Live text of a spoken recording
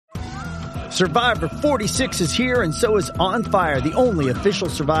Survivor 46 is here, and so is On Fire, the only official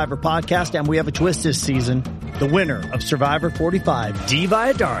Survivor podcast, and we have a twist this season. The winner of Survivor 45, Dee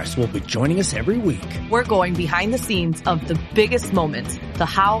Valladares, will be joining us every week. We're going behind the scenes of the biggest moments, the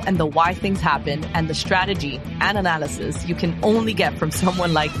how and the why things happen, and the strategy and analysis you can only get from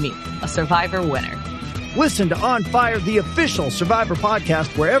someone like me, a Survivor winner. Listen to On Fire, the official Survivor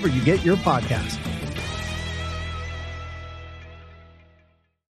podcast, wherever you get your podcast.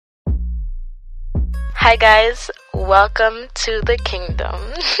 Hi guys, welcome to the kingdom.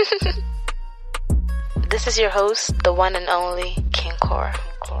 This is your host, the one and only King Core.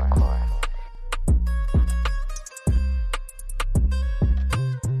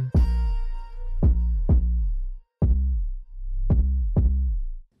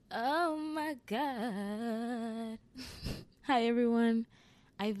 Oh my god. Hi everyone.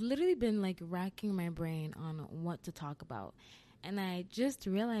 I've literally been racking my brain on what to talk about. And I just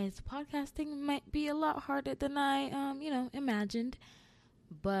realized podcasting might be a lot harder than I, imagined.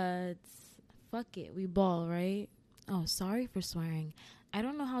 But fuck it, we ball, right? Oh, sorry for swearing. I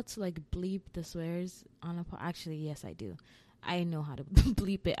don't know how to bleep the swears on a actually, yes, I do. I know how to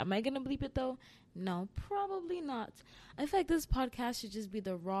bleep it. Am I gonna bleep it though? No, probably not. I feel like this podcast should just be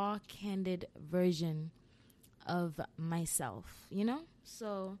the raw, candid version of myself,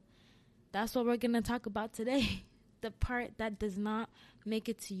 So that's what we're gonna talk about today. The part that does not make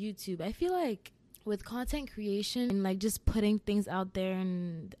it to YouTube. I feel like with content creation and just putting things out there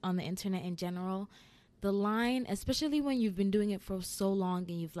and on the internet in general, the line, especially when you've been doing it for so long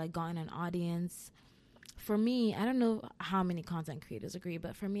and you've gotten an audience, for me, I don't know how many content creators agree,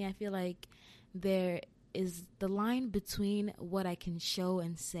 but for me, I feel like there is the line between what I can show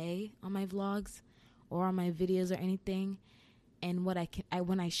and say on my vlogs or on my videos or anything and what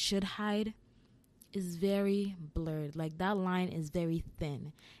when I should hide is very blurred. That line is very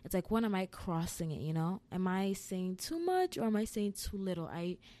thin. It's when am I crossing it, Am I saying too much or am I saying too little?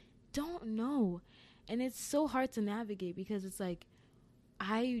 I don't know. And it's so hard to navigate because it's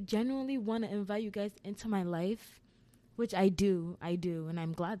I genuinely want to invite you guys into my life, which I do, and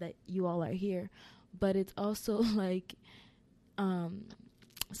I'm glad that you all are here. But it's also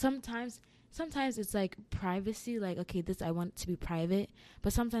sometimes it's privacy, okay, this I want to be private,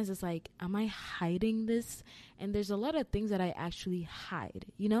 but sometimes it's am I hiding this? And there's a lot of things that I actually hide,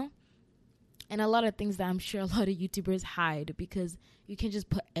 and a lot of things that I'm sure a lot of YouTubers hide because you can't just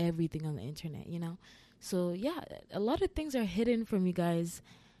put everything on the internet, So yeah, a lot of things are hidden from you guys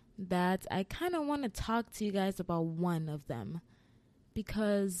that I kind of want to talk to you guys about one of them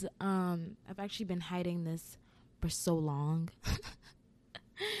because I've actually been hiding this for so long.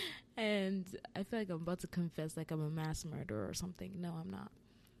 And I feel like I'm about to confess I'm a mass murderer or something. No, I'm not.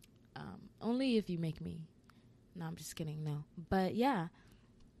 Only if you make me. No, I'm just kidding. No. But yeah.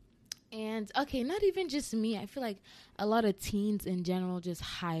 And okay, not even just me. I feel like a lot of teens in general just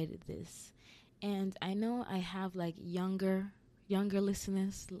hide this. And I know I have younger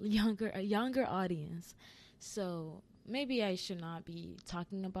listeners, a younger audience. So maybe I should not be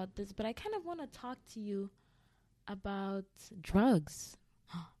talking about this, but I kind of want to talk to you about drugs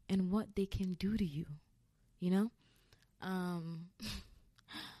and what they can do to you,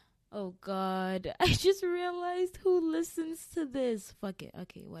 Oh God, I just realized who listens to this. Fuck it.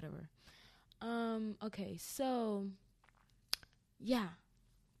 Okay, whatever. Okay, so yeah,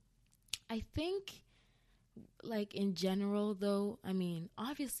 I think in general though, I mean,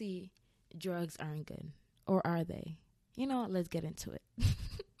 obviously drugs aren't good, or are they? Let's get into it.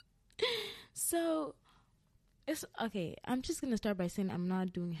 So it's okay. I'm just gonna start by saying I'm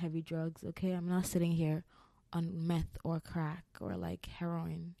not doing heavy drugs. Okay, I'm not sitting here on meth or crack or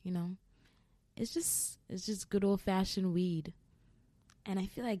heroin. It's just good old fashioned weed, and I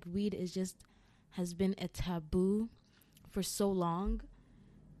feel like weed has been a taboo for so long,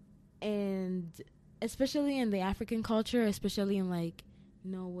 and especially in the African culture, especially in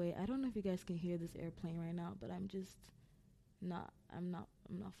no way. I don't know if you guys can hear this airplane right now, but I'm not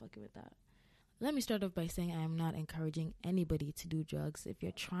fucking with that. Let me start off by saying I am not encouraging anybody to do drugs. If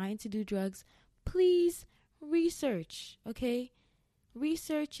you're trying to do drugs, please research, okay?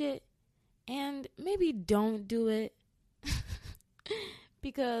 Research it and maybe don't do it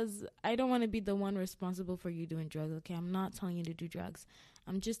because I don't want to be the one responsible for you doing drugs, okay? I'm not telling you to do drugs.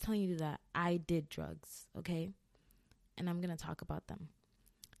 I'm just telling you that I did drugs, okay? And I'm going to talk about them.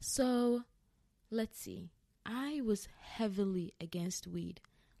 So, let's see. I was heavily against weed.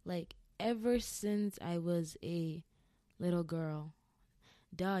 Ever since I was a little girl.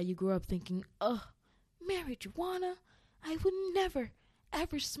 Duh, you grew up thinking, marijuana? I would never,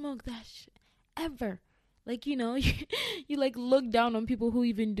 ever smoke that shit. Ever. Like, you know, you like look down on people who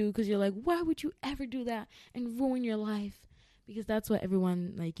even do, because you're like, why would you ever do that and ruin your life? Because that's what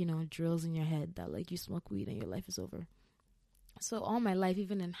everyone, like, you know, drills in your head, that like you smoke weed and your life is over. So all my life,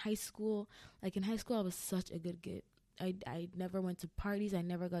 even in high school, like in high school, I was such a good kid. I never went to parties. I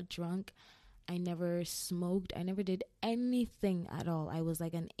never got drunk. I never smoked. I never did anything at all. I was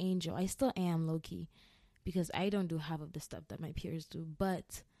like an angel. I still am, low-key, because I don't do half of the stuff that my peers do.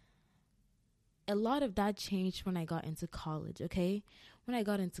 But a lot of that changed when I got into college, okay? When I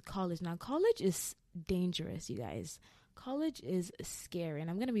got into college. Now, college is dangerous, you guys. College is scary. And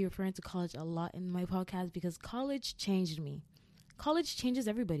I'm going to be referring to college a lot in my podcast because college changed me. College changes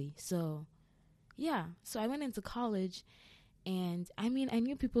everybody. So, yeah. So I went into college. And I mean, I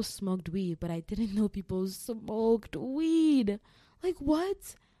knew people smoked weed, but I didn't know people smoked weed. Like,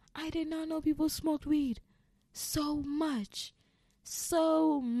 what? I did not know people smoked weed. So much,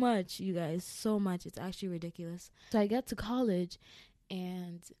 you guys, so much. It's actually ridiculous. So I get to college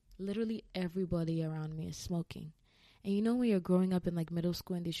and literally everybody around me is smoking. And you know, when you're growing up in like middle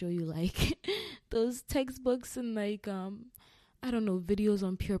school and they show you like those textbooks and like, I don't know, videos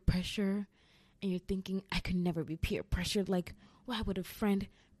on peer pressure. And you're thinking, I could never be peer pressured. Like, why would a friend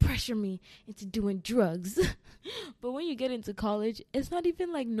pressure me into doing drugs? But when you get into college, it's not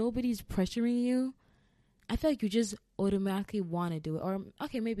even like nobody's pressuring you. I feel like you just automatically want to do it. Or,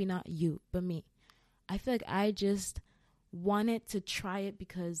 okay, maybe not you, but me. I feel like I just wanted to try it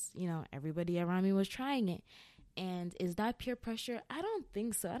because, you know, everybody around me was trying it. And is that peer pressure? I don't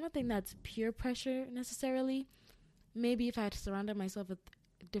think so. I don't think that's peer pressure necessarily. Maybe if I had surrounded myself with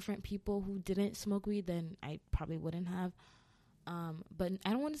different people who didn't smoke weed, then I probably wouldn't have. But I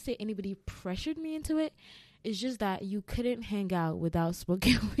don't want to say anybody pressured me into it. It's just that you couldn't hang out without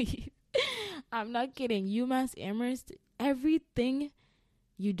smoking weed. I'm not kidding. UMass Amherst, everything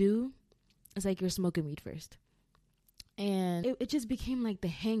you do is like you're smoking weed first. And it just became like the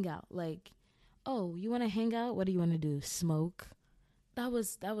hangout. Like, oh, you want to hang out? What do you want to do? Smoke? That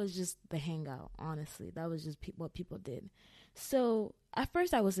was just the hangout, honestly. That was just what people did. So at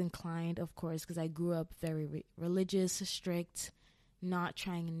first I was inclined, of course, because I grew up very religious, strict, not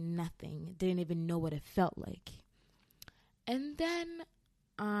trying nothing. Didn't even know what it felt like. And then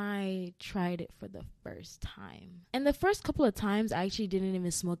I tried it for the first time. And the first couple of times, I actually didn't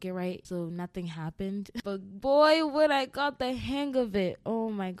even smoke it right, so nothing happened. But boy, when I got the hang of it, oh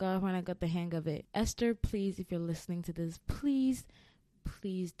my God, when I got the hang of it. Esther, please, if you're listening to this, please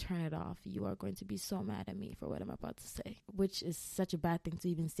turn it off. You are going to be so mad at me for what I'm about to say, which is such a bad thing to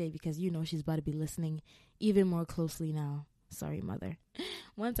even say because you know she's about to be listening even more closely now. Sorry, mother.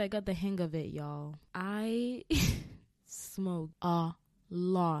 Once I got the hang of it, y'all, I smoked a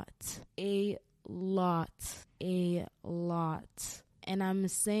lot. And I'm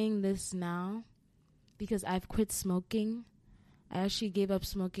saying this now because I've quit smoking. I actually gave up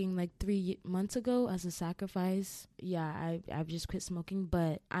smoking like 3 months ago as a sacrifice. Yeah, I've just quit smoking,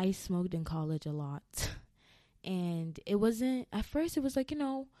 but I smoked in college a lot. And it wasn't, at first it was like, you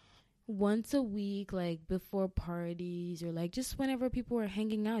know, once a week, like before parties or like just whenever people were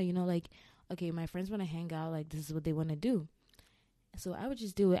hanging out, you know, like, okay, my friends want to hang out, like this is what they want to do. So I would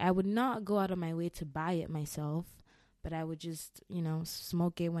just do it. I would not go out of my way to buy it myself, but I would just, you know,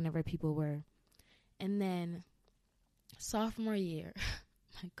 smoke it whenever people were. And then sophomore year,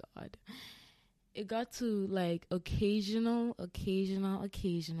 my God, it got to like occasional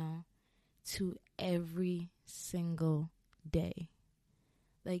to every single day.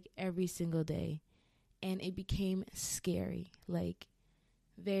 Like every single day. And it became scary. Like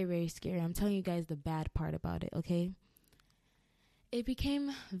very, very scary. I'm telling you guys the bad part about it, okay? It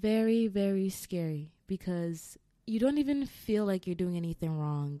became very, very scary because you don't even feel like you're doing anything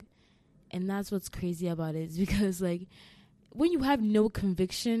wrong. And that's what's crazy about it, is because like when you have no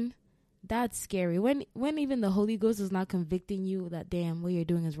conviction, that's scary. When even the Holy Ghost is not convicting you that damn what you're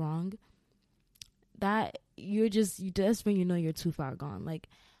doing is wrong, that that's when you know you're too far gone. Like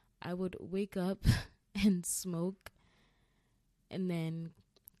I would wake up and smoke and then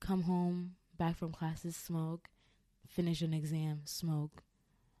come home back from classes, smoke, finish an exam, smoke.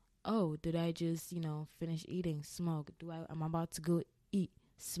 Oh, did I just, finish eating? Smoke. I'm about to go eat?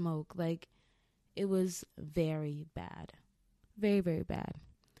 Smoke. Like, it was very bad. Very, very bad.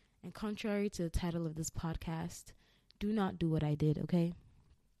 And contrary to the title of this podcast, do not do what I did, okay?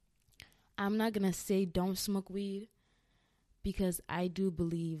 I'm not going to say don't smoke weed because I do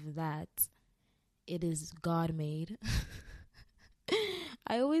believe that it is God-made.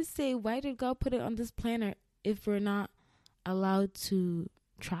 I always say, why did God put it on this planet if we're not allowed to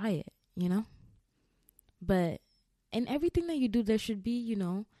try it, But in everything that you do, there should be,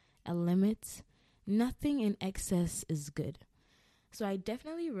 a limit. nothing in excess is good. So I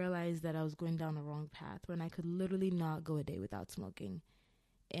definitely realized that I was going down the wrong path when I could literally not go a day without smoking.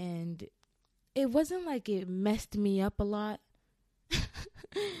 And it wasn't like it messed me up a lot,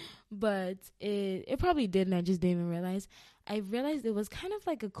 but it probably did, and I just didn't even realize. I realized it was kind of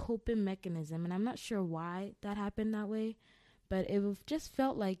like a coping mechanism, and I'm not sure why that happened that way, but it just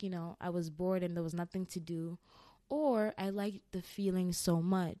felt like, I was bored and there was nothing to do, or I liked the feeling so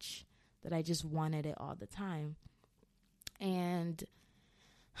much that I just wanted it all the time. And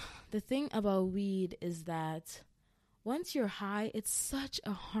the thing about weed is that once you're high, it's such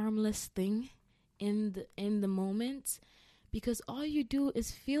a harmless thing in the moment, because all you do is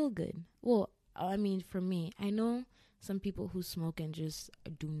feel good. Well, I mean, for me, I know some people who smoke and just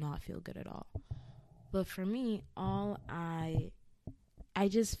do not feel good at all. But for me, I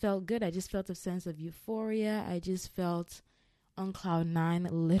just felt good. I just felt a sense of euphoria. I just felt on cloud nine.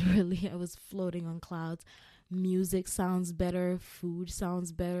 Literally, I was floating on clouds. Music sounds better. Food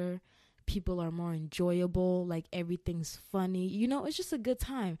sounds better. People are more enjoyable. Like, everything's funny. It's just a good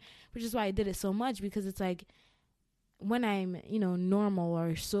time, which is why I did it so much, because it's like when I'm, normal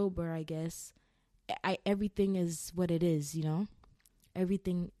or sober, I guess, everything is what it is,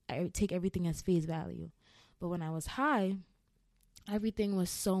 everything, I take everything as face value. But when I was high, everything was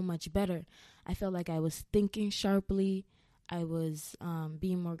so much better. I felt like I was thinking sharply. I was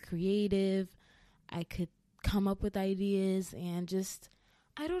being more creative. I could come up with ideas, and just,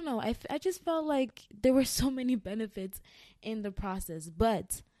 I don't know. I just felt like there were so many benefits in the process.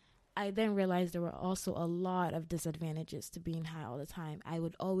 But I then realized there were also a lot of disadvantages to being high all the time. I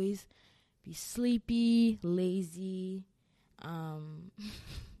would always be sleepy, lazy, and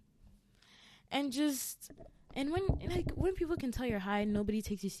when people can tell you're high, nobody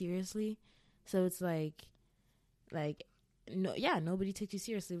takes you seriously. So it's nobody takes you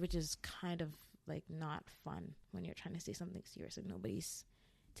seriously, which is kind of like not fun when you're trying to say something serious and nobody's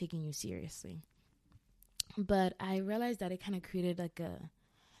taking you seriously. But I realized that it kind of created like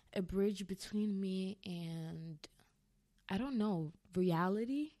a bridge between me and, I don't know,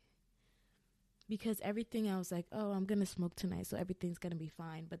 reality. Because everything, I was like, oh, I'm going to smoke tonight, so everything's going to be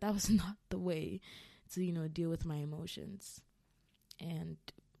fine. But that was not the way to, deal with my emotions and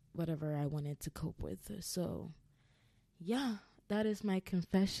whatever I wanted to cope with. So, yeah, that is my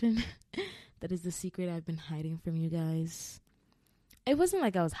confession. That is the secret I've been hiding from you guys. It wasn't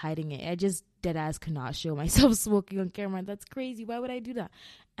like I was hiding it. I just deadass could not show myself smoking on camera. That's crazy. Why would I do that?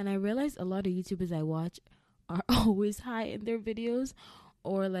 And I realized a lot of YouTubers I watch are always high in their videos.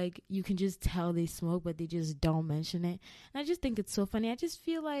 Or like you can just tell they smoke, but they just don't mention it. And I just think it's so funny. I just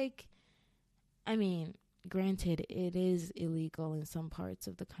feel like, I mean, granted, it is illegal in some parts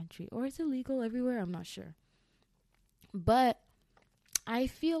of the country. Or it's illegal everywhere. I'm not sure. But I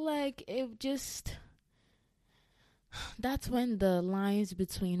feel like it just, that's when the lines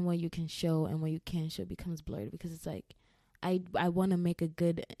between what you can show and what you can't show becomes blurred. Because it's like, I want to make a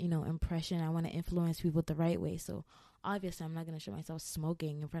good, impression. I want to influence people the right way. So obviously, I'm not going to show myself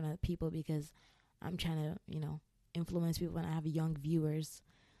smoking in front of people because I'm trying to, influence people and I have young viewers.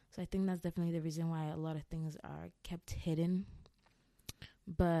 So I think that's definitely the reason why a lot of things are kept hidden.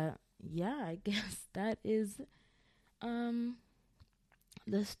 But yeah, I guess that is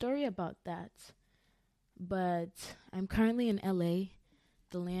the story about that. But I'm currently in LA,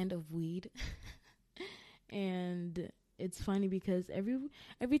 the land of weed. And it's funny because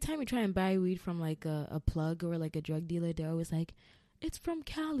every time you try and buy weed from like a plug or like a drug dealer, they're always like, it's from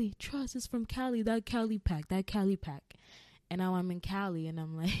Cali. Trust, it's from Cali. That Cali pack. And now I'm in Cali and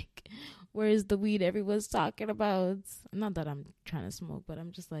I'm like, where's the weed everyone's talking about? Not that I'm trying to smoke, but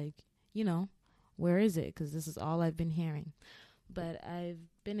I'm just like, where is it? Because this is all I've been hearing. But I've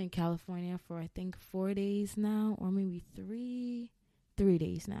been in California for, I think, 4 days now, or maybe 3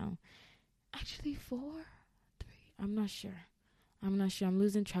 days now. Actually, 4? I'm not sure. I'm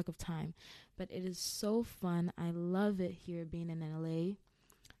losing track of time. But it is so fun. I love it here being in LA.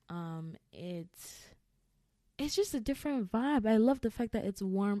 It's just a different vibe. I love the fact that it's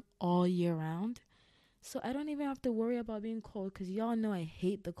warm all year round. So I don't even have to worry about being cold because y'all know I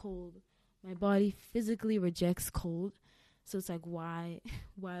hate the cold. My body physically rejects cold. So it's like, why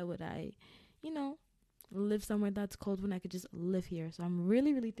would I, live somewhere that's cold when I could just live here? So I'm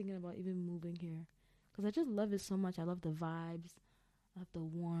really, really thinking about even moving here. Because I just love it so much. I love the vibes. I love the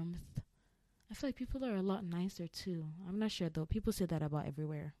warmth. I feel like people are a lot nicer too. I'm not sure though. People say that about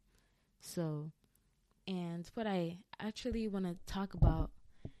everywhere. So, and what I actually want to talk about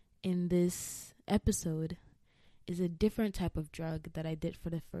in this episode is a different type of drug that I did for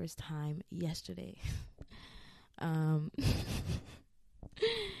the first time yesterday.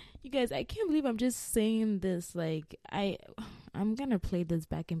 You guys, I can't believe I'm just saying this. Like, I'm gonna play this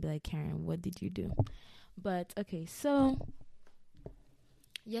back and be like, Karen, what did you do? But okay, so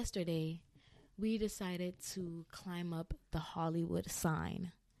yesterday we decided to climb up the Hollywood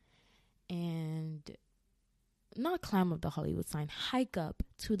sign. And not climb up the Hollywood sign, hike up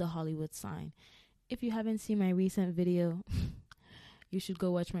to the Hollywood sign. If you haven't seen my recent video, you should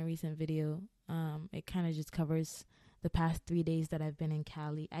go watch my recent video. It kind of just covers the past 3 days that I've been in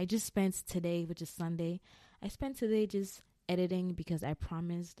Cali. I just spent today, which is Sunday, I spent today just editing because I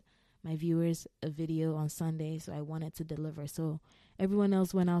promised my viewers a video on Sunday, so I wanted to deliver. So everyone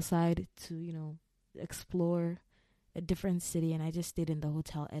else went outside to, you know, explore a different city, and I just stayed in the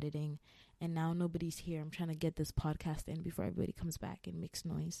hotel editing. And now nobody's here. I'm trying to get this podcast in before everybody comes back and makes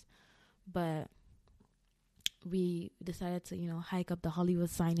noise. But we decided to, you know, hike up the Hollywood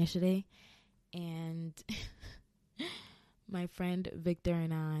sign yesterday. And my friend Victor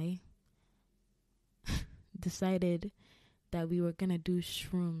and I decided that we were going to do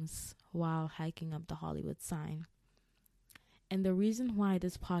shrooms while hiking up the Hollywood sign. And the reason why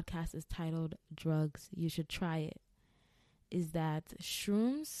this podcast is titled Drugs, You Should Try It, is that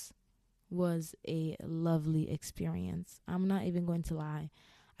shrooms was a lovely experience. I'm not even going to lie.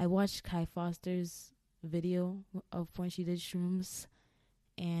 I watched Kai Foster's video of when she did shrooms,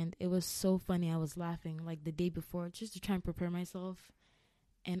 and it was so funny. I was laughing like the day before just to try and prepare myself.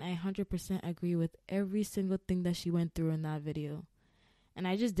 And I 100% agree with every single thing that she went through in that video. And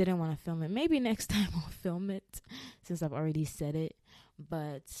I just didn't want to film it. Maybe next time I'll film it since I've already said it.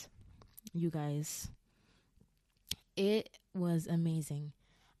 But you guys, it was amazing.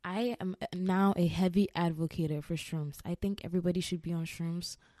 I am now a heavy advocate for shrooms. I think everybody should be on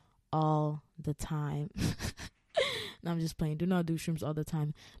shrooms all the time. No, I'm just playing. Do not do shrooms all the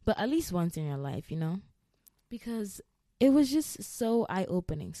time. But at least once in your life, you know? Because it was just so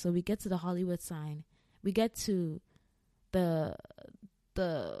eye-opening. So we get to the Hollywood sign. We get to the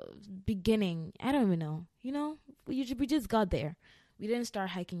beginning. I don't even know. You know? We just got there. We didn't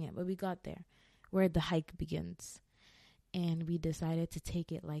start hiking yet, but we got there where the hike begins. And we decided to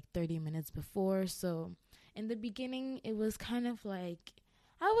take it like 30 minutes before. So in the beginning, it was kind of like,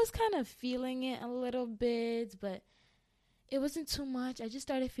 I was kind of feeling it a little bit, but it wasn't too much. I just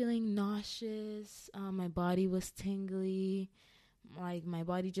started feeling nauseous. My body was tingly. Like my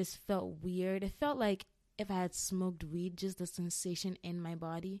body just felt weird. It felt like if I had smoked weed, just the sensation in my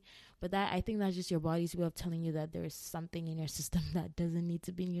body. But that, I think that's just your body's way of telling you that there's something in your system that doesn't need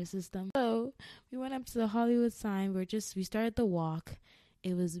to be in your system. So we went up to the Hollywood sign. We started the walk.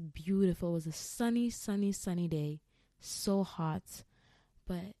 It was beautiful. It was a sunny day. So hot.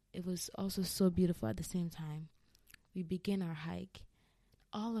 But it was also so beautiful at the same time. We begin our hike.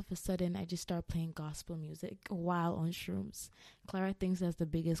 All of a sudden, I just start playing gospel music while on shrooms. Clara thinks that's the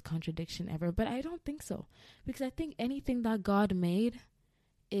biggest contradiction ever, but I don't think so. Because I think anything that God made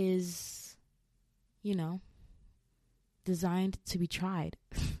is, you know, designed to be tried.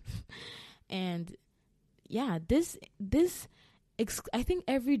 And yeah, I think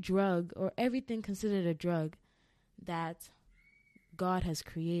every drug or everything considered a drug that God has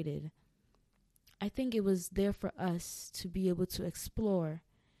created, I think it was there for us to be able to explore.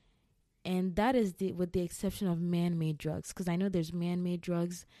 And that is with the exception of man-made drugs. Because I know there's man-made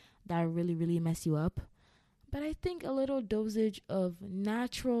drugs that really, really mess you up. But I think a little dosage of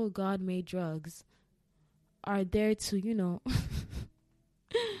natural God-made drugs are there to, you know.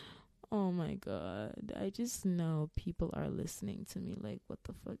 Oh my God. I just know people are listening to me like, what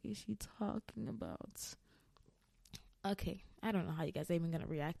the fuck is she talking about? Okay, I don't know how you guys are even going to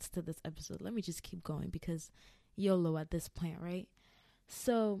react to this episode. Let me just keep going because YOLO at this point, right?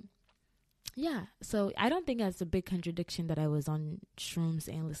 So, yeah. So, I don't think that's a big contradiction that I was on shrooms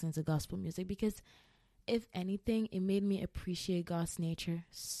and listening to gospel music because, if anything, it made me appreciate God's nature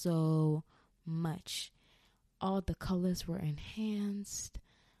so much. All the colors were enhanced.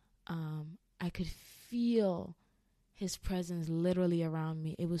 I could feel His presence literally around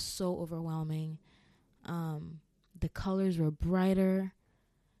me. It was so overwhelming. The colors were brighter.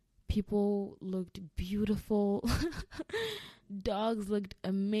 People looked beautiful. Dogs looked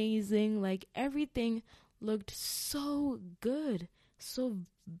amazing. Like everything looked so good, so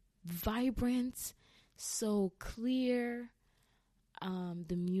vibrant, so clear.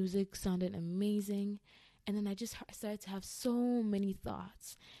 The music sounded amazing. And then I just started to have so many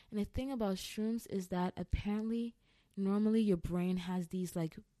thoughts. And the thing about shrooms is that apparently, normally your brain has these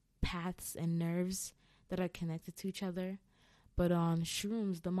like paths and nerves that are connected to each other, but on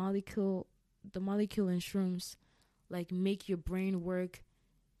shrooms, the molecule in shrooms, like make your brain work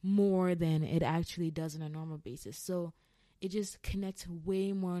more than it actually does on a normal basis. So it just connects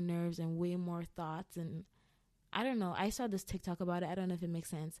way more nerves and way more thoughts. And I don't know. I saw this TikTok about it. I don't know if it makes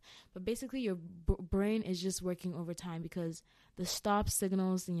sense. But basically, your brain is just working overtime because the stop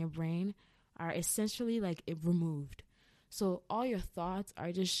signals in your brain are essentially like it removed. So all your thoughts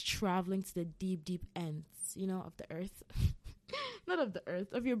are just traveling to the deep, deep ends, of the earth. Not of the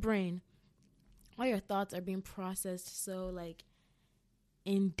earth, of your brain. All your thoughts are being processed so like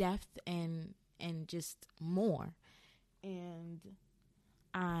in depth and just more. And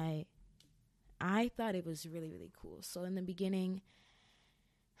I thought it was really, really cool. So in the beginning,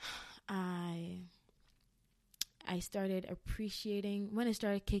 I started appreciating, when it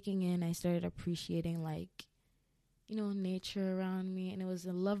started kicking in, I started appreciating like, nature around me. And it was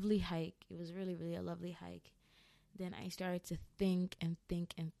a lovely hike. It was really, really a lovely hike. Then I started to think and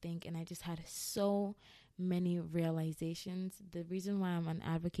think and think. And I just had so many realizations. The reason why I'm an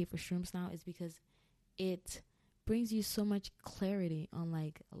advocate for shrooms now is because it brings you so much clarity on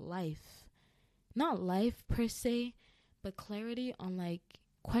like life. Not life per se, but clarity on like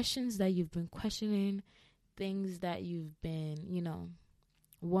questions that you've been questioning, things that you've been,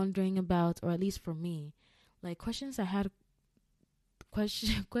 wondering about, or at least for me, like questions I had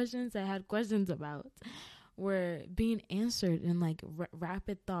questions about were being answered in like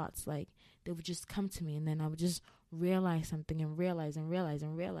rapid thoughts. Like they would just come to me, and then I would just realize something and realize.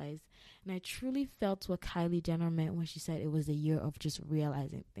 And I truly felt what Kylie Jenner meant when she said it was a year of just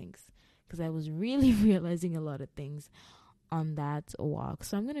realizing things, because I was really realizing a lot of things on that walk.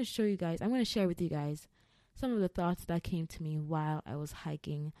 So I'm going to share with you guys some of the thoughts that came to me while I was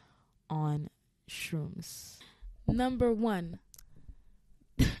hiking on shrooms. Number 1,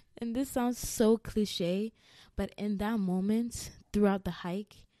 and this sounds so cliche, but in that moment throughout the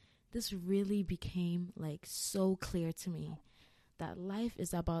hike, this really became like so clear to me that life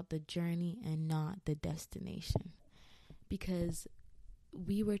is about the journey and not the destination. Because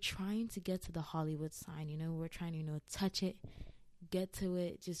we were trying to get to the Hollywood sign, we were trying to, touch it, get to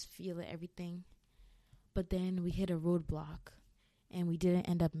it, just feel it, everything. But then we hit a roadblock and we didn't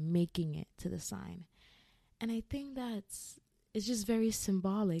end up making it to the sign. And I think it's just very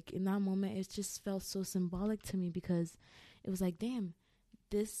symbolic. In that moment, it just felt so symbolic to me, because it was like, damn,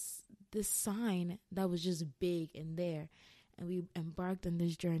 this sign that was just big and there, and we embarked on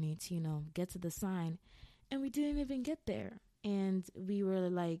this journey to, get to the sign, and we didn't even get there. And we were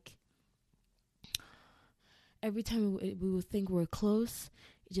like, every time we would think we were close,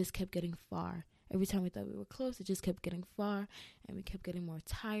 it just kept getting far. Every time we thought we were close, it just kept getting far, and we kept getting more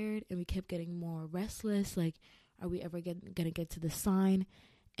tired, and we kept getting more restless. Like, are we ever gonna get to the sign?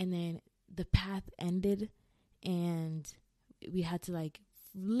 And then the path ended, and we had to like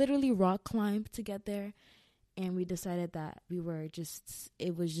literally rock climb to get there. And we decided that it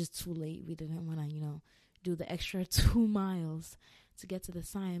was just too late. We didn't want to, do the extra 2 miles to get to the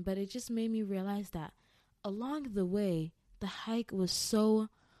sign. But it just made me realize that along the way, the hike was so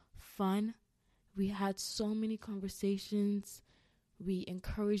fun. We had so many conversations. We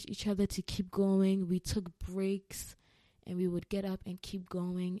encouraged each other to keep going. We took breaks, and we would get up and keep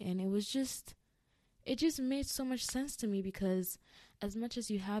going. And it just made so much sense to me, because as much as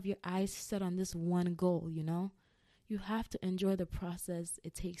you have your eyes set on this one goal, you have to enjoy the process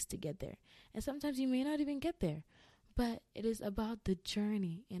it takes to get there. And sometimes you may not even get there, but it is about the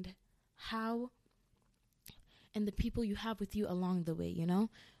journey and and the people you have with you along the way,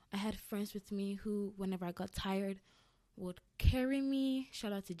 I had friends with me who, whenever I got tired, would carry me.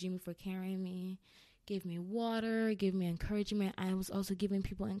 Shout out to Jimmy for carrying me. Gave me water, gave me encouragement. I was also giving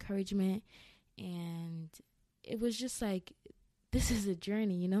people encouragement. And it was just like, this is a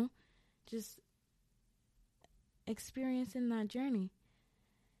journey, just experiencing that journey.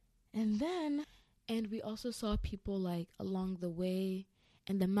 And we also saw people like along the way.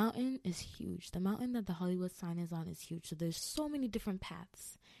 And the mountain is huge. The mountain that the Hollywood sign is on is huge. So there's so many different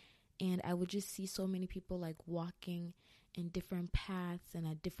paths. And I would just see so many people like walking in different paths and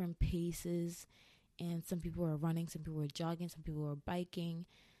at different paces. And some people were running, some people were jogging, some people were biking,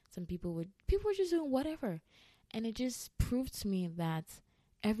 people were just doing whatever. And it just proved to me that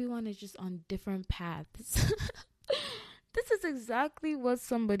everyone is just on different paths. This is exactly what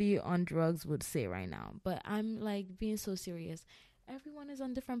somebody on drugs would say right now. But I'm like being so serious. Everyone is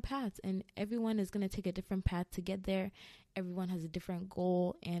on different paths, and everyone is going to take a different path to get there. Everyone has a different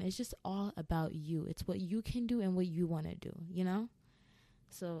goal, and it's just all about you. It's what you can do and what you want to do,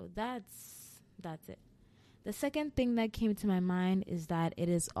 So that's it. The second thing that came to my mind is that it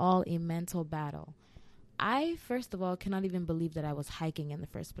is all a mental battle. I, first of all, cannot even believe that I was hiking in the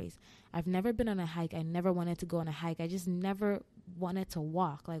first place. I've never been on a hike. I never wanted to go on a hike. I just never wanted to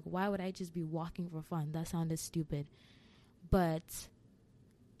walk. Like, why would I just be walking for fun? That sounded stupid.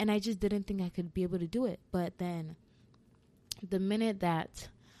 and I just didn't think I could be able to do it. But then the minute that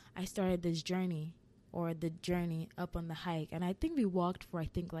I started this journey, or the journey up on the hike, and I think we walked for,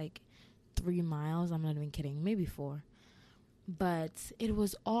 like 3 miles. I'm not even kidding, maybe 4. But it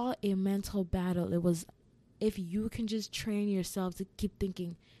was all a mental battle. It was, if you can just train yourself to keep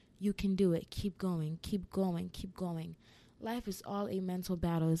thinking you can do it, keep going, keep going, keep going. Life is all a mental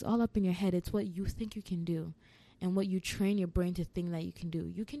battle. It's all up in your head. It's what you think you can do and what you train your brain to think that you can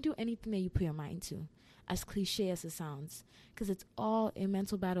do. You can do anything that you put your mind to, as cliche as it sounds, because it's all a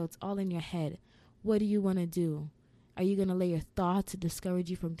mental battle. It's all in your head. What do you want to do? Are you going to let your thoughts discourage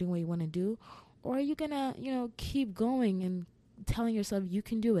you from doing what you want to do? Or are you going to, keep going and telling yourself you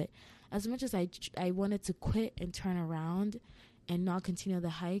can do it? As much as I wanted to quit and turn around and not continue the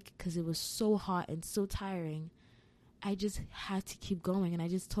hike because it was so hot and so tiring, I just had to keep going. And I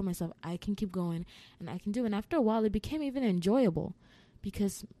just told myself I can keep going and I can do it. And after a while, it became even enjoyable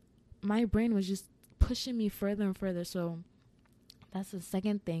because my brain was just pushing me further and further. So that's the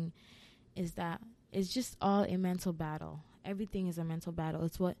second thing, is that it's just all a mental battle. Everything is a mental battle.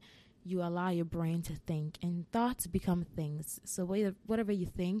 It's what you allow your brain to think, and thoughts become things. So whatever you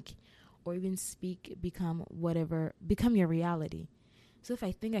think or even speak become your reality. So if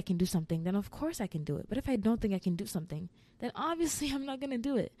I think I can do something, then of course I can do it. But if I don't think I can do something, then obviously I'm not going to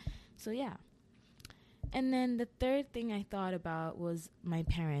do it. So yeah. And then the third thing I thought about was my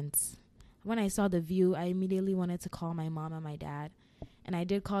parents. When I saw the view, I immediately wanted to call my mom and my dad. And I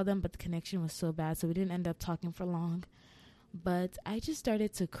did call them, but the connection was so bad, so we didn't end up talking for long. But I just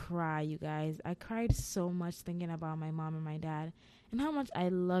started to cry, you guys. I cried so much thinking about my mom and my dad and how much I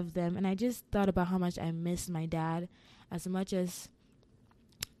love them. And I just thought about how much I miss my dad. As much as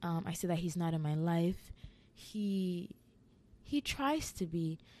I say that he's not in my life, he tries to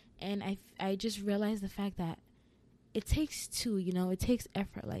be. And I just realized the fact that it takes two, it takes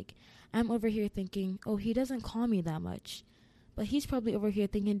effort. Like, I'm over here thinking, oh, he doesn't call me that much. But he's probably over here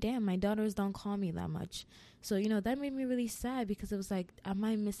thinking, damn, my daughters don't call me that much. So, that made me really sad because it was like, am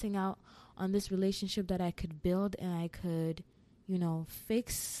I missing out on this relationship that I could build and I could,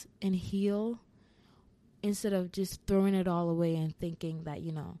 fix and heal, instead of just throwing it all away and thinking that,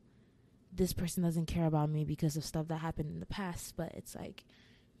 this person doesn't care about me because of stuff that happened in the past. But it's like,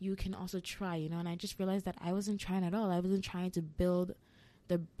 you can also try, and I just realized that I wasn't trying at all. I wasn't trying to build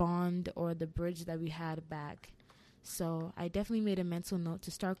the bond or the bridge that we had back. So I definitely made a mental note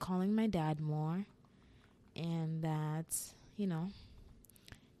to start calling my dad more, and that,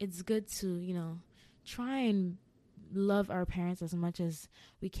 it's good to, try and love our parents as much as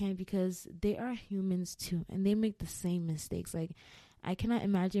we can, because they are humans too, and they make the same mistakes. Like, I cannot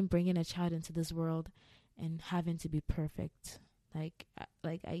imagine bringing a child into this world and having to be perfect. Like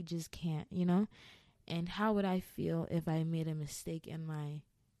I just can't, and how would I feel if I made a mistake and my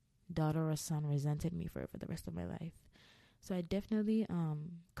daughter or son resented me for the rest of my life? So I definitely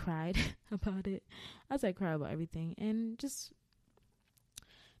cried about it, as I cry about everything, and just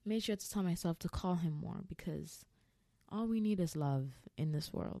made sure to tell myself to call him more, because all we need is love in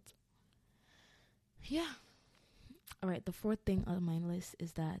this world. Yeah. All right, the fourth thing on my list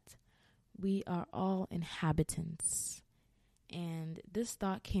is that we are all inhabitants. And this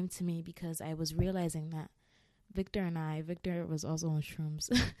thought came to me because I was realizing that Victor was also on shrooms.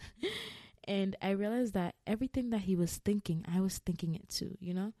 And I realized that everything that he was thinking, I was thinking it too,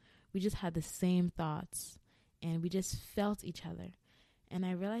 We just had the same thoughts, and we just felt each other. And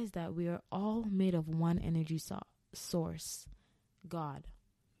I realized that we are all made of one energy source, God.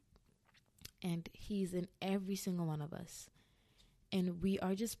 And he's in every single one of us. And we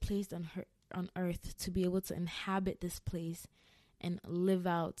are just placed on earth to be able to inhabit this place and live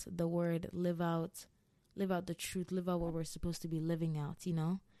out the word, live out the truth, live out what we're supposed to be living out,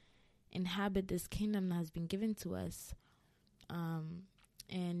 Inhabit this kingdom that has been given to us.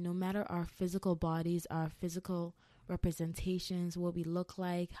 And no matter our physical bodies, our physical representations, what we look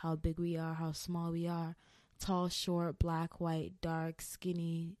like, how big we are, how small we are, tall, short, black, white, dark,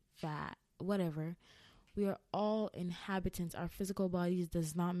 skinny, fat, whatever, we are all inhabitants. Our physical bodies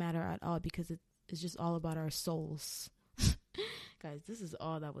does not matter at all, because it's just all about our souls. Guys, this is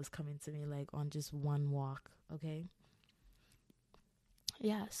all that was coming to me, like, on just one walk, okay?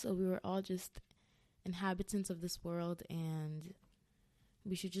 Yeah, so we were all just inhabitants of this world, and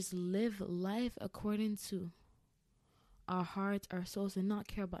we should just live life according to our hearts, our souls, and not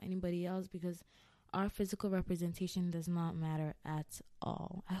care about anybody else, because our physical representation does not matter at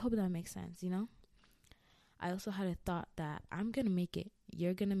all. I hope that makes sense, I also had a thought that I'm going to make it.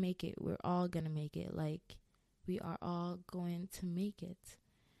 You're going to make it. We're all going to make it. Like, we are all going to make it.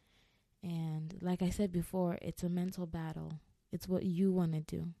 And like I said before, it's a mental battle. It's what you want to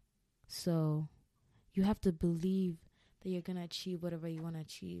do. So you have to believe that you're going to achieve whatever you want to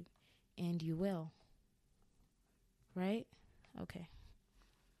achieve, and you will. Right? Okay.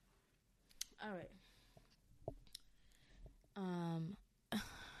 All right.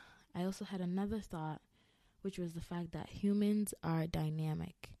 I also had another thought, which was the fact that humans are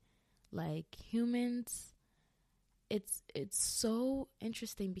dynamic. Like, humans, it's so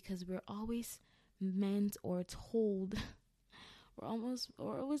interesting because we're always meant or told we're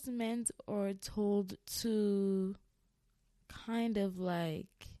always meant or told to kind of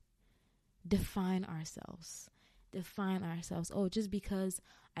like define ourselves. Oh, just because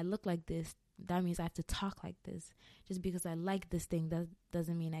I look like this, that means I have to talk like this. Just because I like this thing, that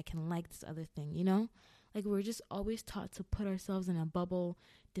doesn't mean I can like this other thing, you know? Like, we're just always taught to put ourselves in a bubble,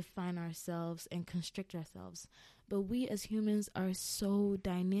 define ourselves, and constrict ourselves. But we as humans are so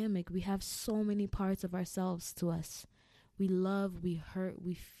dynamic. We have so many parts of ourselves to us. We love, we hurt,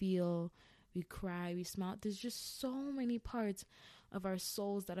 we feel, we cry, we smile. There's just so many parts of our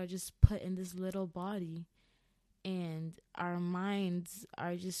souls that are just put in this little body. And our minds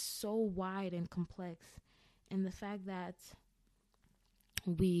are just so wide and complex. And the fact that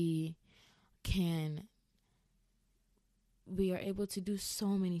we are able to do so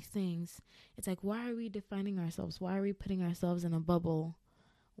many things. It's like, why are we defining ourselves? Why are we putting ourselves in a bubble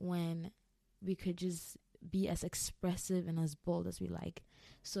when we could just be as expressive and as bold as we like?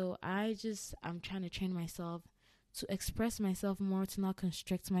 So I'm trying to train myself to express myself more, to not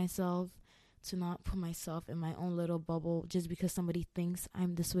constrict myself, to not put myself in my own little bubble. Just because somebody thinks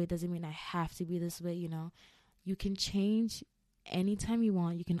I'm this way doesn't mean I have to be this way, you know. You can change anytime you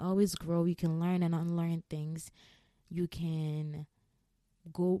want. You can always grow. You can learn and unlearn things. You can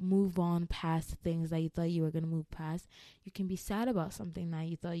move on past things that you thought you were going to move past. You can be sad about something that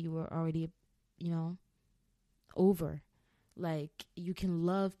you thought you were already, you know, over. Like, you can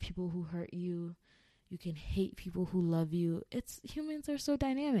love people who hurt you. You can hate people who love you. Humans are so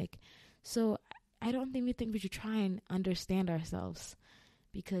dynamic. So I don't think we should try and understand ourselves,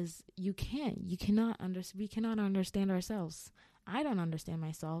 because we cannot understand ourselves. I don't understand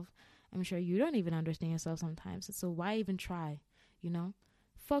myself. I'm sure you don't even understand yourself sometimes. So why even try, you know?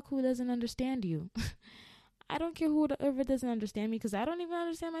 Fuck who doesn't understand you. I don't care whoever doesn't understand me, because I don't even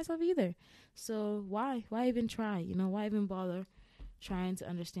understand myself either. So why even try, you know? Why even bother trying to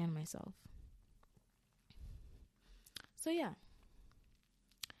understand myself? So yeah.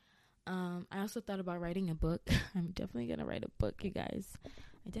 I also thought about writing a book. I'm definitely going to write a book, you guys.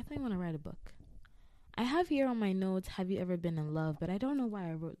 I definitely want to write a book. I have here on my notes, have you ever been in love? But I don't know why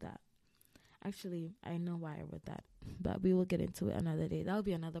I wrote that. Actually, I know why I wrote that, but we will get into it another day. That'll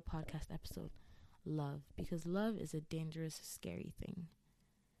be another podcast episode. Love, because love is a dangerous, scary thing.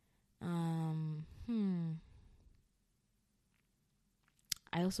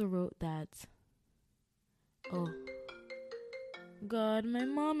 I also wrote that. Oh, God, my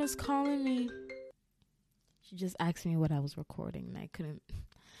mom is calling me. She just asked me what I was recording, and I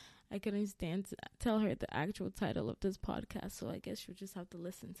couldn't stand to tell her the actual title of this podcast, so I guess she'll just have to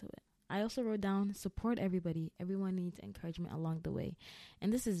listen to it. I also wrote down, support everybody. Everyone needs encouragement along the way.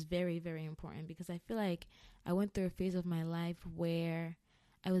 And this is very, very important, because I feel like I went through a phase of my life where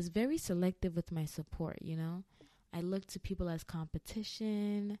I was very selective with my support, you know? I looked to people as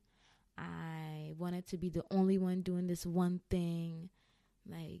competition. I wanted to be the only one doing this one thing.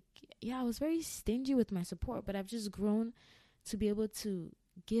 Like, yeah, I was very stingy with my support, but I've just grown to be able to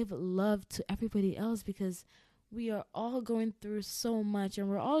give love to everybody else, because we are all going through so much, and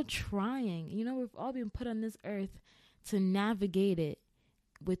we're all trying. You know, we've all been put on this earth to navigate it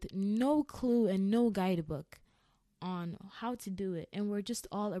with no clue and no guidebook on how to do it. And we're just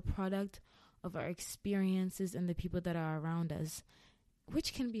all a product of our experiences and the people that are around us,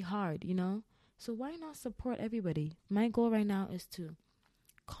 which can be hard, you know? So why not support everybody? My goal right now is to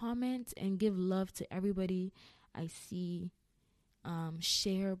comment and give love to everybody I see,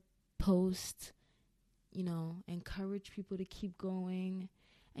 share, post, you know, encourage people to keep going,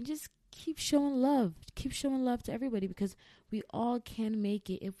 and just keep showing love to everybody, because we all can make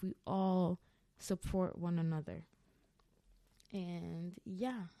it if we all support one another. And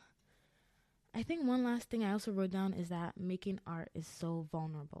yeah, I think one last thing I also wrote down is that making art is so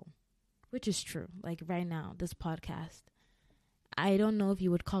vulnerable, which is true. Like right now, this podcast, I don't know if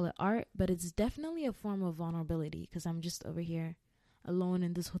you would call it art, but it's definitely a form of vulnerability, because I'm just over here alone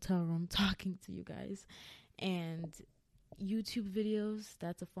in this hotel room talking to you guys. And YouTube videos,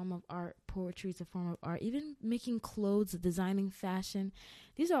 that's a form of art. Poetry is a form of art. Even making clothes, designing fashion,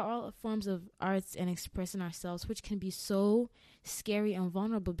 these are all forms of arts and expressing ourselves, which can be so scary and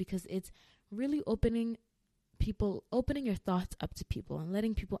vulnerable because it's really opening your thoughts up to people and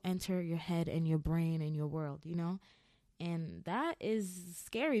letting people enter your head and your brain and your world, you know? And that is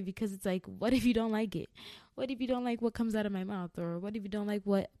scary because it's like, what if you don't like it? What if you don't like what comes out of my mouth? Or what if you don't like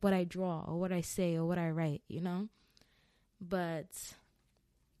what I draw or what I say or what I write, you know? But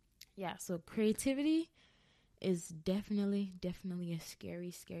yeah, so creativity is definitely a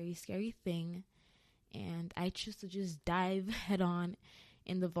scary thing. And I choose to just dive head on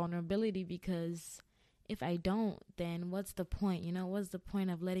in the vulnerability because if I don't, then what's the point? You know, what's the point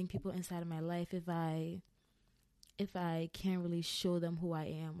of letting people inside of my life if I can't really show them who I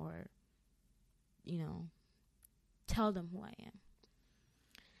am or, you know, tell them who I am.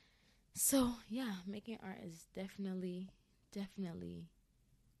 So, yeah, making art is definitely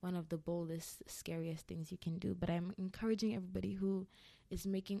one of the boldest, scariest things you can do. But I'm encouraging everybody who is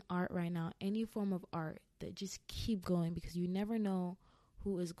making art right now, any form of art, that just keep going because you never know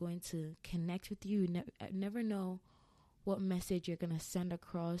who is going to connect with you. You never know what message you're going to send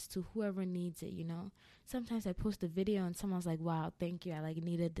across to whoever needs it, you know? Sometimes I post a video and someone's like, wow, thank you. I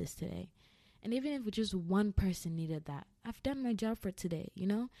needed this today. And even if just one person needed that, I've done my job for today, you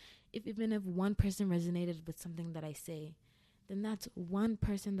know? Even if one person resonated with something that I say, then that's one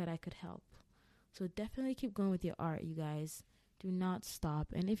person that I could help. So definitely keep going with your art, you guys. Do not stop.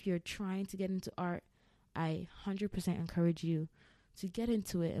 And if you're trying to get into art, I 100% encourage you to get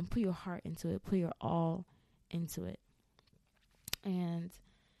into it and put your heart into it, put your all into it. And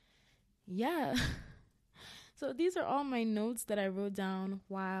yeah, so these are all my notes that I wrote down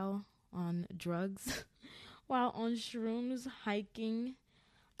while on drugs, while on shrooms, hiking.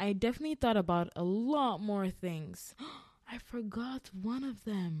 I definitely thought about a lot more things. I forgot one of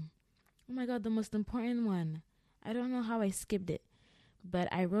them. Oh my God, the most important one. I don't know how I skipped it, but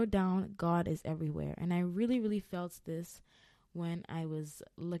I wrote down God is everywhere. And I really felt this when I was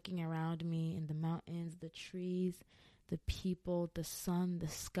looking around me in the mountains, the trees, the people, the sun, the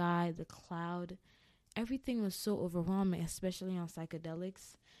sky, the cloud. Everything was so overwhelming, especially on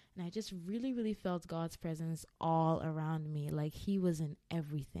psychedelics. And I just really felt God's presence all around me. Like he was in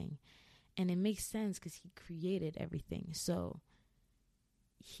everything. And it makes sense because he created everything. So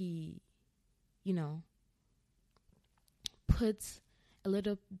he, you know, puts a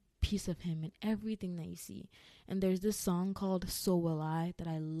little piece of him in everything that you see. And there's this song called So Will I that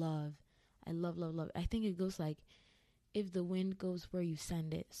I love. I love. I think it goes like, if the wind goes where you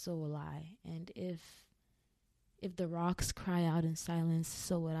send it, so will I. And if the rocks cry out in silence,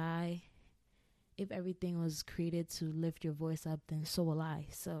 so would I. If everything was created to lift your voice up, then so will I.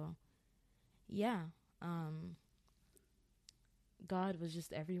 So, yeah. God was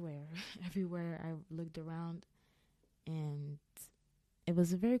just everywhere. Everywhere I looked around. And it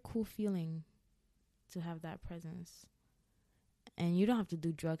was a very cool feeling to have that presence. And you don't have to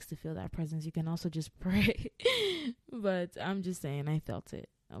do drugs to feel that presence. You can also just pray. But I'm just saying, I felt it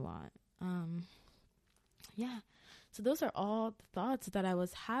a lot. Yeah. So those are all the thoughts that I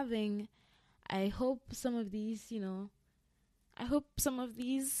was having. I hope some of these, you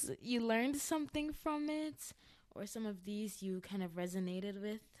learned something from it. Or some of these you kind of resonated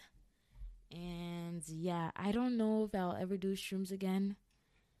with. And yeah, I don't know if I'll ever do shrooms again.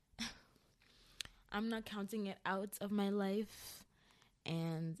 I'm not counting it out of my life.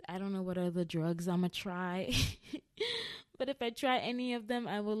 And I don't know what other drugs I'm going to try. But if I try any of them,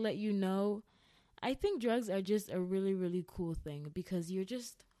 I will let you know. I think drugs are just a really cool thing because you're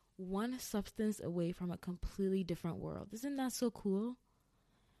just one substance away from a completely different world. Isn't that so cool?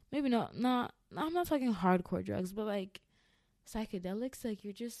 Maybe not I'm not talking hardcore drugs, but like psychedelics, like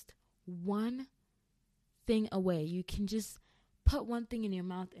you're just one thing away. You can just put one thing in your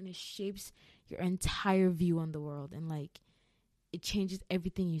mouth and it shapes your entire view on the world, and like it changes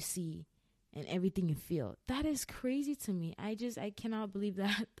everything you see and everything you feel. That is crazy to me. I cannot believe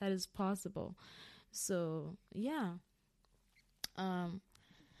that is possible. So yeah,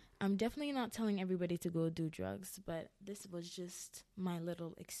 I'm definitely not telling everybody to go do drugs, but this was just my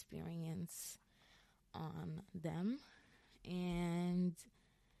little experience on them. And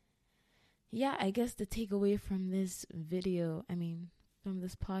yeah, I guess the takeaway from this video, from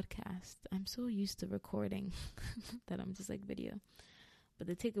this podcast, I'm so used to recording that I'm just like video. But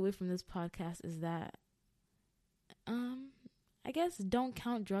the takeaway from this podcast is that, I guess don't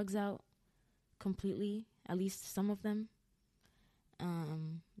count drugs out completely, at least some of them.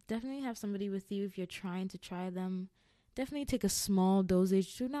 Definitely have somebody with you if you're trying to try them definitely take a small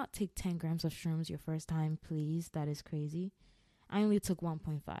dosage. Do not take 10 grams of shrooms your first time, please. That is crazy. I only took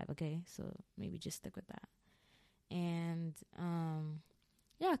 1.5, okay? So maybe just stick with that. And,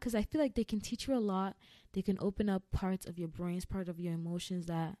 yeah, because I feel like they can teach you a lot. They can open up parts of your brains, part of your emotions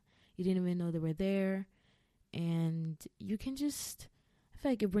that you didn't even know they were there. And you can just, I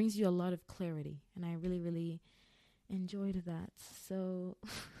feel like it brings you a lot of clarity. And I really, really enjoyed that. So,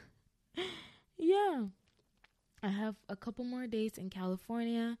 yeah. I have a couple more days in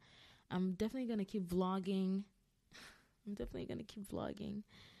California. I'm definitely going to keep vlogging.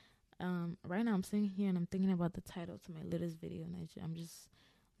 Right now I'm sitting here and I'm thinking about the title to my latest video, and I'm just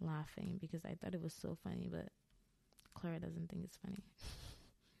laughing because I thought it was so funny, but Clara doesn't think it's funny.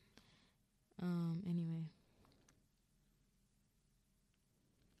 Anyway.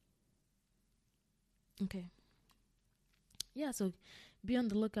 Okay. Yeah, so be on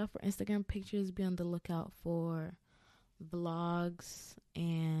the lookout for Instagram pictures, be on the lookout for vlogs,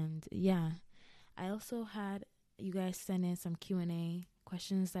 and yeah. I also had you guys send in some Q&A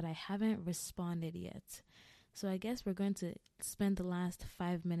questions that I haven't responded yet. So I guess we're going to spend the last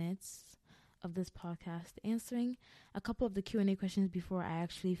 5 minutes of this podcast answering a couple of the Q&A questions before I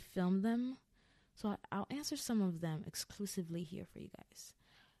actually film them. So I'll answer some of them exclusively here for you guys.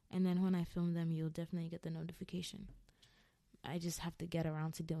 And then when I film them, you'll definitely get the notification. I just have to get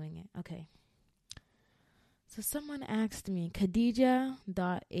around to doing it. Okay. So someone asked me,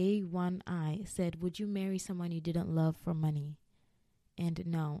 Khadija.A1I said, would you marry someone you didn't love for money? And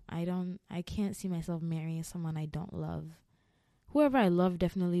no, I can't see myself marrying someone I don't love. Whoever I love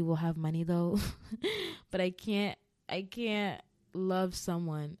definitely will have money though. But I can't love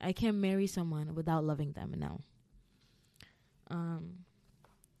someone. I can't marry someone without loving them. No.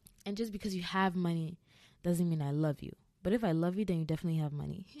 And just because you have money doesn't mean I love you. But if I love you, then you definitely have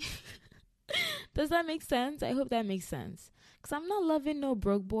money. Does that make sense? I hope that makes sense. Because I'm not loving no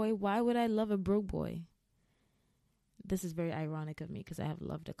broke boy. Why would I love a broke boy? This is very ironic of me because I have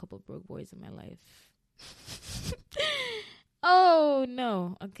loved a couple broke boys in my life. Oh,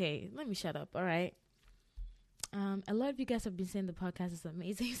 no. Okay, let me shut up. All right. A lot of you guys have been saying the podcast is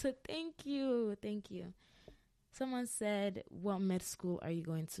amazing. So thank you. Thank you. Someone said, what med school are you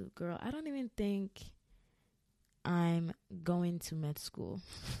going to? Girl, I don't even think I'm going to med school.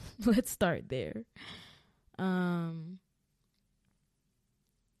 Let's start there.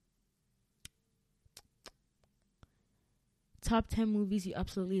 Top 10 movies you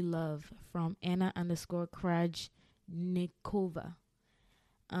absolutely love from Anna_Krajnikova.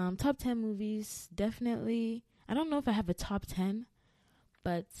 Top 10 movies, definitely. I don't know if I have a top 10,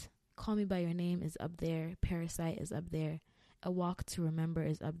 but Call Me By Your Name is up there. Parasite is up there. A Walk to Remember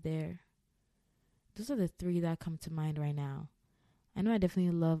is up there. Those are the 3 that come to mind right now. I know I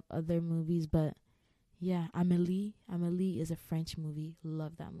definitely love other movies, but yeah, Amélie. Amélie is a French movie.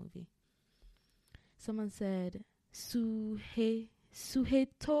 Love that movie. Someone said, Sujeto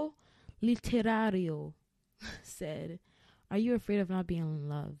Literario said, are you afraid of not being in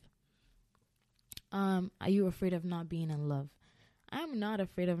love? Are you afraid of not being in love? I'm not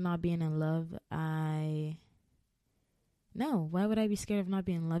afraid of not being in love. No, why would I be scared of not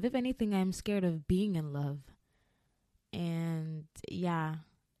being in love? If anything, I'm scared of being in love. And yeah,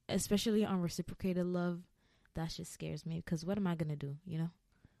 especially unreciprocated love, that just scares me. Because what am I going to do, you know?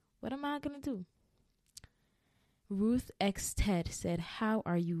 What am I going to do? Ruth X Ted said, how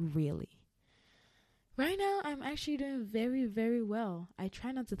are you really? Right now, I'm actually doing very, very well. I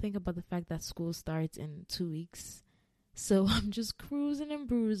try not to think about the fact that school starts in 2 weeks. So I'm just cruising and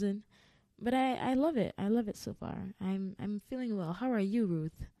bruising. But I love it. I love it so far. I'm feeling well. How are you,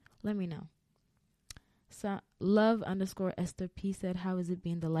 Ruth? Let me know. So love_Esther P said, how is it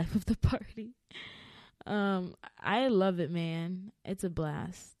being the life of the party? I love it, man. It's a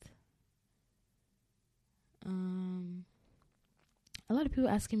blast. A lot of people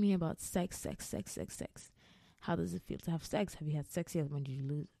asking me about sex. How does it feel to have sex? Have you had sex yet? When did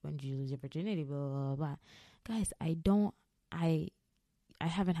you lose your virginity? Blah, blah, blah, blah. Guys, I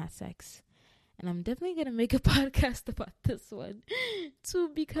haven't had sex. And I'm definitely going to make a podcast about this one too,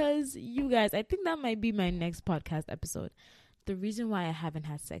 because you guys, I think that might be my next podcast episode. The reason why I haven't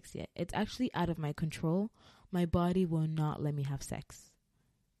had sex yet, it's actually out of my control. My body will not let me have sex.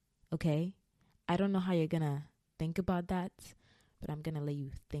 Okay? I don't know how you're going to think about that, but I'm going to let you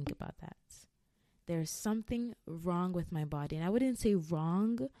think about that. There's something wrong with my body. And I wouldn't say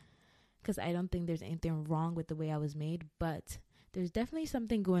wrong because I don't think there's anything wrong with the way I was made, but there's definitely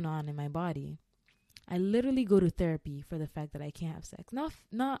something going on in my body. I literally go to therapy for the fact that I can't have sex.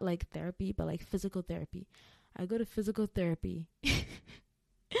 Not like therapy, but like physical therapy. I go to physical therapy.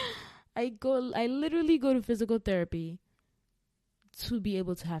 I I literally go to physical therapy to be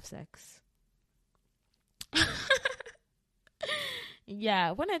able to have sex.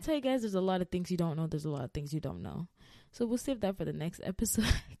 Yeah, when I tell you guys there's a lot of things you don't know, there's a lot of things you don't know. So we'll save that for the next episode,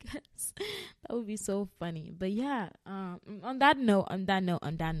 I guess. That would be so funny. But yeah, on that note, I'm going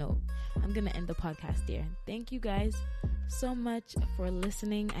to end the podcast there. Thank you guys so much for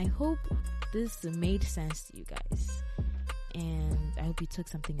listening. I hope this made sense to you guys. And I hope you took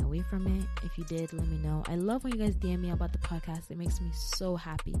something away from it. If you did, let me know. I love when you guys DM me about the podcast. It makes me so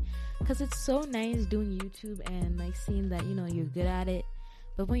happy because it's so nice doing YouTube and like seeing that, you know, you're good at it.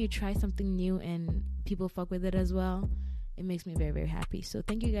 But when you try something new and people fuck with it as well, it makes me very, very happy. So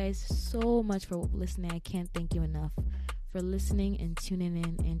thank you guys so much for listening. I can't thank you enough for listening and tuning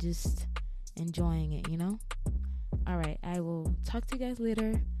in and just enjoying it, you know? All right, I will talk to you guys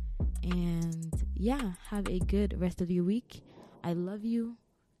later. And yeah, have a good rest of your week. I love you.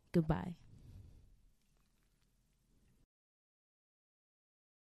 Goodbye.